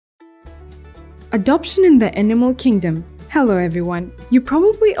Adoption in the animal kingdom. Hello everyone. You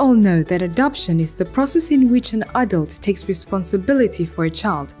probably all know that adoption is the process in which an adult takes responsibility for a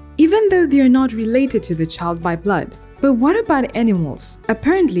child, even though they are not related to the child by blood. But what about animals?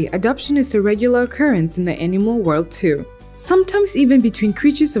 Apparently, adoption is a regular occurrence in the animal world too. Sometimes even between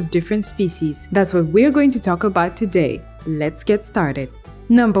creatures of different species. That's what we're going to talk about today. Let's get started.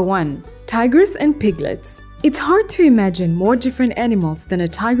 Number 1. Tigers and piglets. It's hard to imagine more different animals than a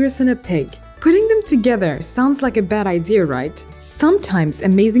tigress and a pig. Putting them together sounds like a bad idea, right? Sometimes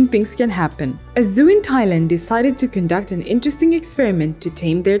amazing things can happen. A zoo in Thailand decided to conduct an interesting experiment to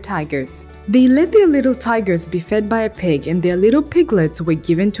tame their tigers. They let their little tigers be fed by a pig and their little piglets were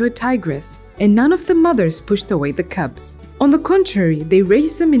given to a tigress, and none of the mothers pushed away the cubs. On the contrary, they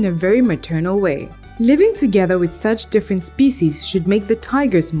raised them in a very maternal way. Living together with such different species should make the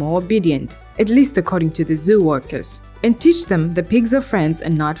tigers more obedient, at least according to the zoo workers, and teach them the pigs are friends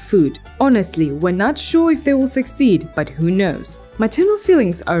and not food. Honestly, we're not sure if they will succeed, but who knows? Maternal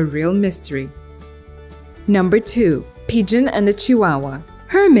feelings are a real mystery. Number 2. Pigeon and a chihuahua.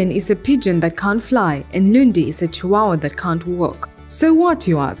 Herman is a pigeon that can't fly, and Lundi is a chihuahua that can't walk. So what,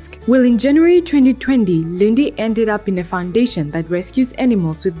 you ask? Well, in January 2020, Lundi ended up in a foundation that rescues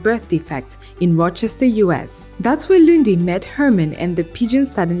animals with birth defects in Rochester, US. That's where Lundi met Herman and the pigeon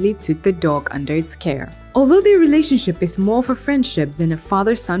suddenly took the dog under its care. Although their relationship is more of a friendship than a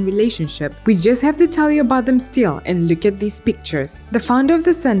father-son relationship, we just have to tell you about them still and look at these pictures. The founder of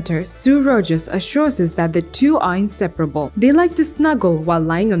the center, Sue Rogers, assures us that the two are inseparable. They like to snuggle while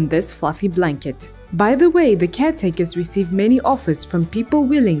lying on this fluffy blanket. By the way, the caretakers receive many offers from people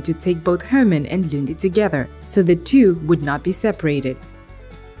willing to take both Herman and Lundi together, so the two would not be separated.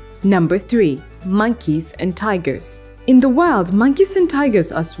 Number 3. Monkeys and tigers. In the wild, monkeys and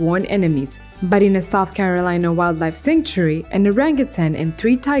tigers are sworn enemies, but in a South Carolina wildlife sanctuary, an orangutan and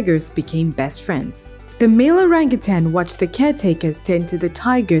 3 tigers became best friends. The male orangutan watched the caretakers tend to the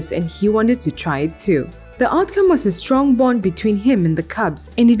tigers and he wanted to try it too. The outcome was a strong bond between him and the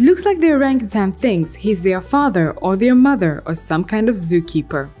cubs, and it looks like the orangutan thinks he's their father or their mother or some kind of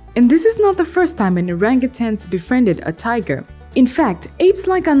zookeeper. And this is not the first time an orangutan's befriended a tiger. In fact, apes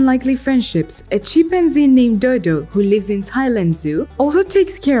like unlikely friendships. A chimpanzee named Dodo, who lives in Thailand Zoo, also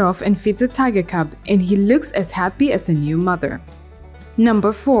takes care of and feeds a tiger cub, and he looks as happy as a new mother.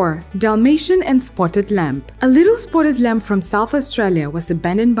 Number 4. Dalmatian and spotted lamb. A little spotted lamb from South Australia was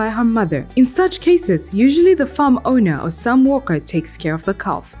abandoned by her mother. In such cases, usually the farm owner or some worker takes care of the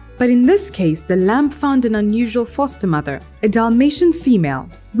calf. But in this case, the lamb found an unusual foster mother, a Dalmatian female.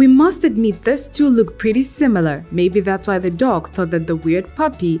 We must admit these two look pretty similar. Maybe that's why the dog thought that the weird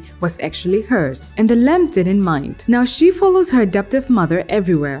puppy was actually hers, and the lamb didn't mind. Now she follows her adoptive mother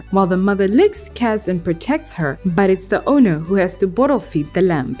everywhere, while the mother licks, cares, and protects her, but it's the owner who has to bottle feed the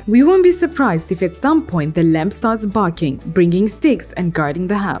lamb. We won't be surprised if at some point the lamb starts barking, bringing sticks, and guarding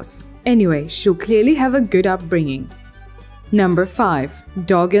the house. Anyway, she'll clearly have a good upbringing. Number 5.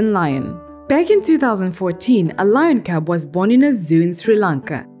 Dog and lion. Back in 2014, a lion cub was born in a zoo in Sri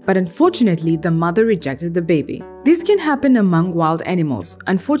Lanka, but unfortunately the mother rejected the baby. This can happen among wild animals.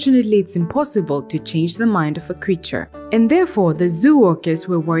 Unfortunately, it's impossible to change the mind of a creature, and therefore the zoo workers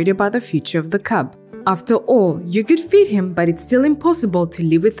were worried about the future of the cub. After all, you could feed him, but it's still impossible to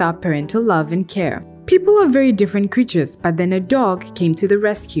live without parental love and care. People are very different creatures, but then a dog came to the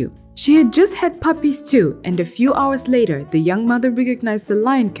rescue. She had just had puppies too, and a few hours later, the young mother recognized the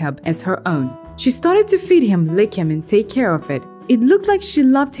lion cub as her own. She started to feed him, lick him, and take care of it. It looked like she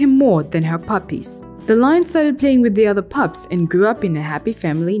loved him more than her puppies. The lion started playing with the other pups and grew up in a happy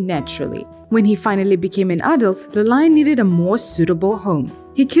family naturally. When he finally became an adult, the lion needed a more suitable home.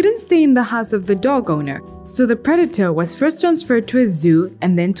 He couldn't stay in the house of the dog owner, so the predator was first transferred to a zoo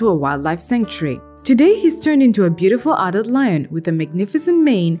and then to a wildlife sanctuary. Today, he's turned into a beautiful adult lion with a magnificent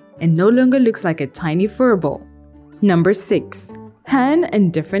mane and no longer looks like a tiny furball. Number 6. Hen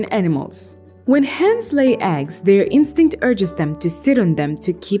and different animals. When hens lay eggs, their instinct urges them to sit on them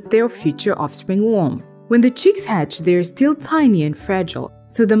to keep their future offspring warm. When the chicks hatch, they are still tiny and fragile,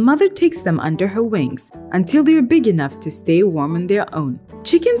 so the mother takes them under her wings until they are big enough to stay warm on their own.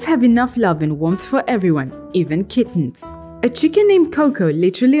 Chickens have enough love and warmth for everyone, even kittens. A chicken named Coco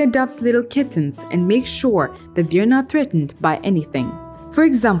literally adopts little kittens and makes sure that they're not threatened by anything. For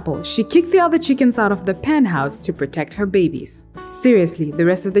example, she kicked the other chickens out of the pen house to protect her babies. Seriously, the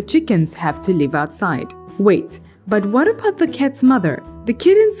rest of the chickens have to live outside. Wait, but what about the cat's mother? The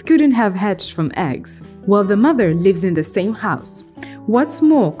kittens couldn't have hatched from eggs. Well, the mother lives in the same house. What's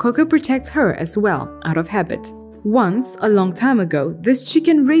more, Coco protects her as well, out of habit. Once, a long time ago, this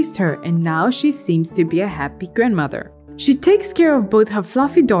chicken raised her and now she seems to be a happy grandmother. She takes care of both her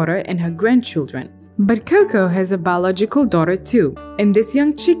fluffy daughter and her grandchildren. But Coco has a biological daughter too, and this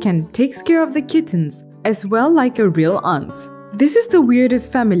young chicken takes care of the kittens as well, like a real aunt. This is the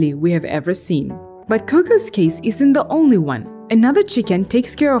weirdest family we have ever seen. But Coco's case isn't the only one. Another chicken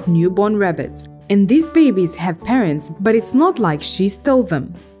takes care of newborn rabbits, and these babies have parents, but it's not like she stole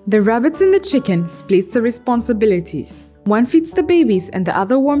them. The rabbits and the chicken splits the responsibilities. One feeds the babies and the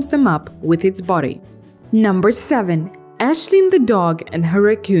other warms them up with its body. Number 7. Ashlyn the dog and her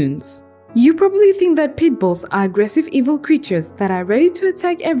raccoons. You probably think that pit bulls are aggressive evil creatures that are ready to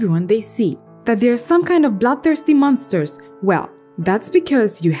attack everyone they see, that they are some kind of bloodthirsty monsters. Well, that's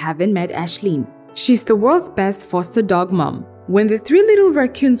because you haven't met Ashlyn. She's the world's best foster dog mom. When the 3 little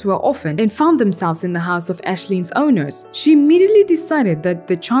raccoons were orphaned and found themselves in the house of Ashlyn's owners, she immediately decided that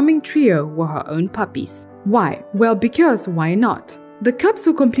the charming trio were her own puppies. Why? Well, because why not? The cubs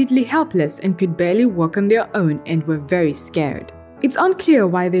were completely helpless and could barely walk on their own and were very scared. It's unclear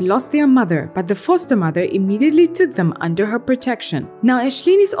why they lost their mother, but the foster mother immediately took them under her protection. Now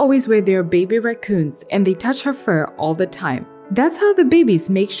Ashlyn is always with their baby raccoons and they touch her fur all the time. That's how the babies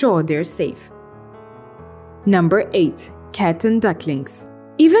make sure they're safe. Number 8. Cat and ducklings.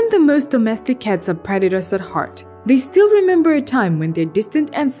 Even the most domestic cats are predators at heart. They still remember a time when their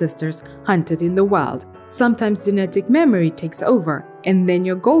distant ancestors hunted in the wild. Sometimes genetic memory takes over, and then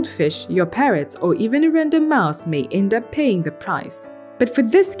your goldfish, your parrots, or even a random mouse may end up paying the price. But for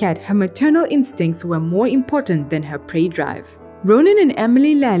this cat, her maternal instincts were more important than her prey drive. Ronan and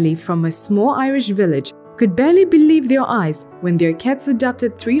Emily Lally from a small Irish village could barely believe their eyes when their cats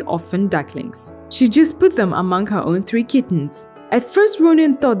adopted 3 orphan ducklings. She just put them among her own 3 kittens. At first,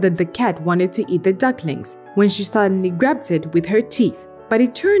 Ronan thought that the cat wanted to eat the ducklings when she suddenly grabbed it with her teeth, but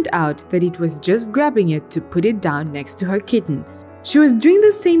it turned out that it was just grabbing it to put it down next to her kittens. She was doing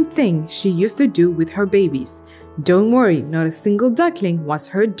the same thing she used to do with her babies. Don't worry, not a single duckling was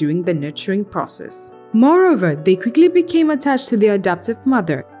hurt during the nurturing process. Moreover, they quickly became attached to their adoptive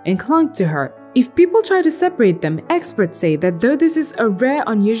mother and clung to her. If people try to separate them, experts say that though this is a rare,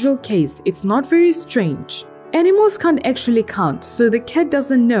 unusual case, it's not very strange. Animals can't actually count, so the cat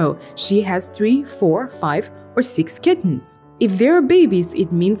doesn't know she has 3, 4, 5, or 6 kittens. If they are babies,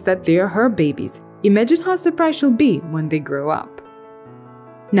 it means that they are her babies. Imagine how surprised she'll be when they grow up.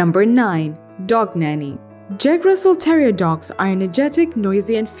 Number 9. Dog nanny. Jack Russell Terrier dogs are energetic,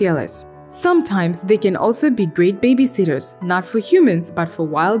 noisy, and fearless. Sometimes they can also be great babysitters, not for humans but for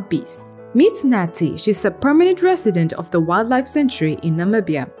wild beasts. Meet Natty. She's a permanent resident of the wildlife sanctuary in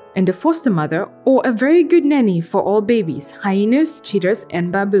Namibia and a foster mother or a very good nanny for all babies, hyenas, cheetahs,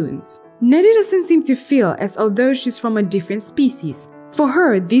 and baboons. Natty doesn't seem to feel as although she's from a different species. For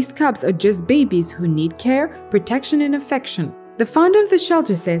her, these cubs are just babies who need care, protection, and affection. The founder of the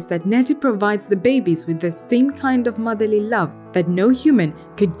shelter says that Natty provides the babies with the same kind of motherly love that no human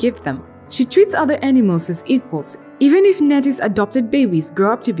could give them. She treats other animals as equals, even if Natty's adopted babies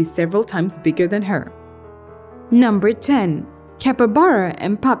grow up to be several times bigger than her. Number 10. Capybara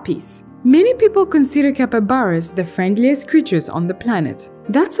and puppies. Many people consider capybaras the friendliest creatures on the planet.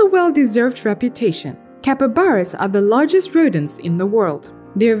 That's a well-deserved reputation. Capybaras are the largest rodents in the world.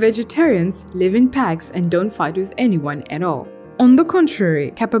 They are vegetarians, live in packs, and don't fight with anyone at all. On the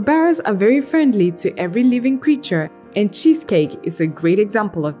contrary, capybaras are very friendly to every living creature, and Cheesecake is a great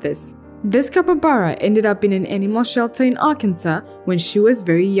example of this. This capybara ended up in an animal shelter in Arkansas when she was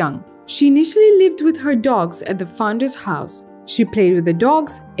very young. She initially lived with her dogs at the founder's house. She played with the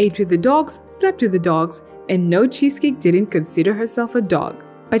dogs, ate with the dogs, slept with the dogs, and no, Cheesecake didn't consider herself a dog.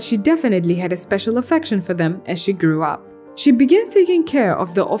 But she definitely had a special affection for them as she grew up. She began taking care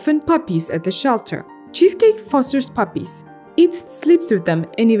of the orphan puppies at the shelter. Cheesecake fosters puppies, eats, sleeps with them,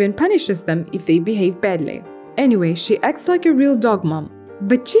 and even punishes them if they behave badly. Anyway, she acts like a real dog mom.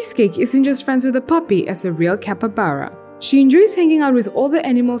 But Cheesecake isn't just friends with a puppy as a real capybara. She enjoys hanging out with all the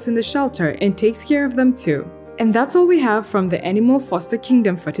animals in the shelter and takes care of them too. And that's all we have from the Animal Foster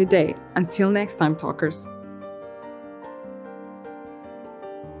Kingdom for today. Until next time, talkers.